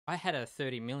I had a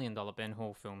 $30 million Ben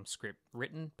Hall film script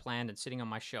written, planned, and sitting on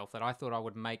my shelf that I thought I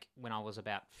would make when I was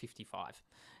about 55.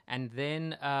 And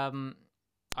then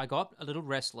I got a little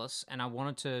restless and I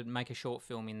wanted to make a short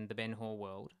film in the Ben Hall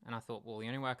world. And I thought, well, the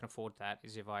only way I can afford that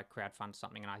is if I crowdfund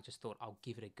something. And I just thought, I'll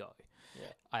give it a go.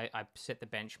 Yeah. I set the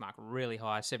benchmark really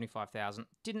high, 75,000.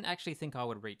 Didn't actually think I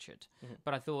would reach it.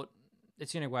 But I thought,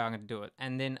 it's the only way I'm going to do it.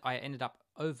 And then I ended up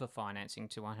over-financing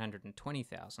to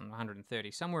 120,000,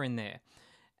 130, somewhere in there,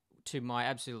 to my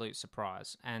absolute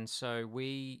surprise. And so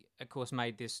we, of course,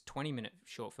 made this 20-minute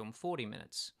short film 40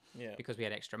 minutes because we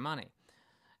had extra money.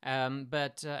 And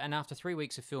after 3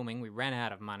 weeks of filming, we ran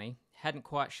out of money, hadn't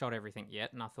quite shot everything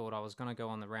yet, and I thought I was going to go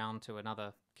on the round to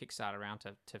another Kickstarter round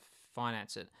to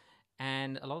finance it.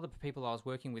 And a lot of the people I was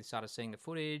working with started seeing the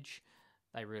footage.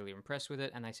 They really were impressed with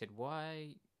it, and they said,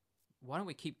 why don't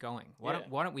we keep going? Why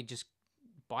don't we just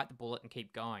bite the bullet and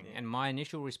keep going? And my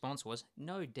initial response was,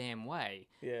 no damn way.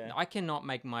 I cannot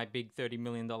make my big $30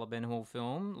 million Ben Hall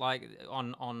film like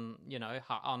on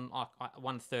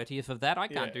 1/30th of that. I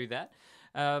can't do that.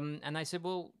 And they said,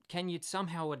 well, can you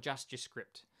somehow adjust your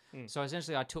script? So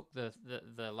essentially I took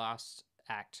the last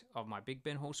act of my big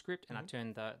Ben Hall script and I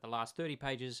turned the last 30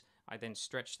 pages. I then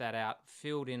stretched that out,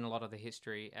 filled in a lot of the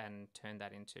history, and turned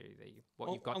that into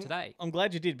what you've got today. I'm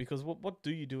glad you did, because what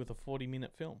do you do with a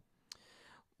 40-minute film?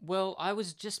 Well, I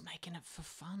was just making it for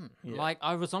fun. Like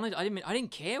I was honest, I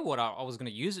didn't care what I was going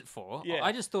to use it for.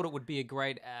 I just thought it would be a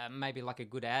great, maybe like a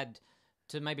good ad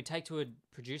to maybe take to a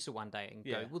producer one day and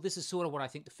go, well, this is sort of what I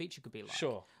think the feature could be like.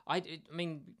 Sure. I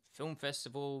mean, film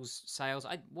festivals, sales,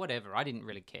 whatever. I didn't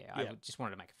really care. I just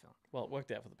wanted to make a film. Well, it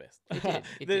worked out for the best.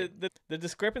 It did. The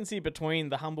discrepancy between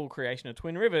the humble creation of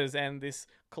Twin Rivers and this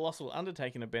colossal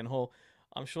undertaking of Ben Hall,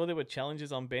 I'm sure there were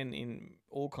challenges on Ben in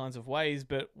all kinds of ways,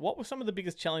 but what were some of the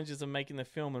biggest challenges of making the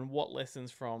film, and what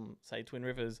lessons from, say, Twin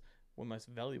Rivers were most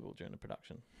valuable during the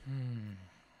production?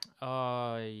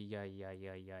 Oh, yeah.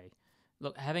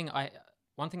 Look,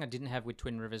 one thing I didn't have with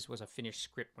Twin Rivers was a finished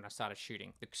script when I started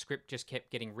shooting. The script just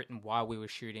kept getting written while we were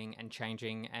shooting and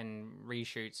changing and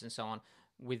reshoots and so on.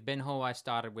 With Ben Hall, I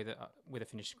started with a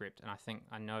finished script, and I think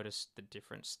I noticed the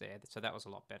difference there. So that was a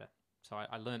lot better. So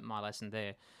I learned my lesson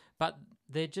there. But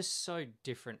they're just so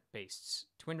different beasts.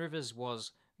 Twin Rivers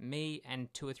was me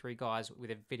and 2 or 3 guys with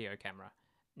a video camera.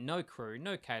 No crew,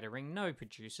 no catering, no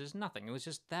producers, nothing. It was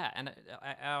just that. And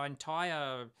our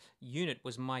entire unit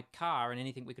was my car and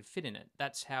anything we could fit in it.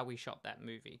 That's how we shot that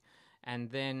movie.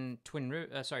 And then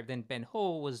then Ben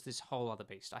Hall was this whole other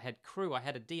beast. I had crew, I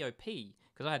had a DOP,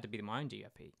 because I had to be my own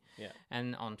DOP.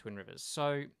 And on Twin Rivers.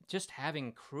 So just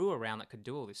having crew around that could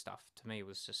do all this stuff, to me,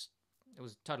 was just, it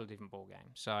was a totally different ball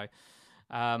game. So,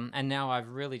 and now I've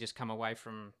really just come away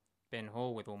from Ben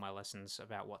Hall with all my lessons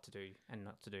about what to do and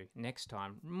not to do next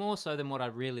time, more so than what I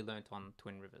really learnt on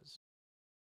Twin Rivers.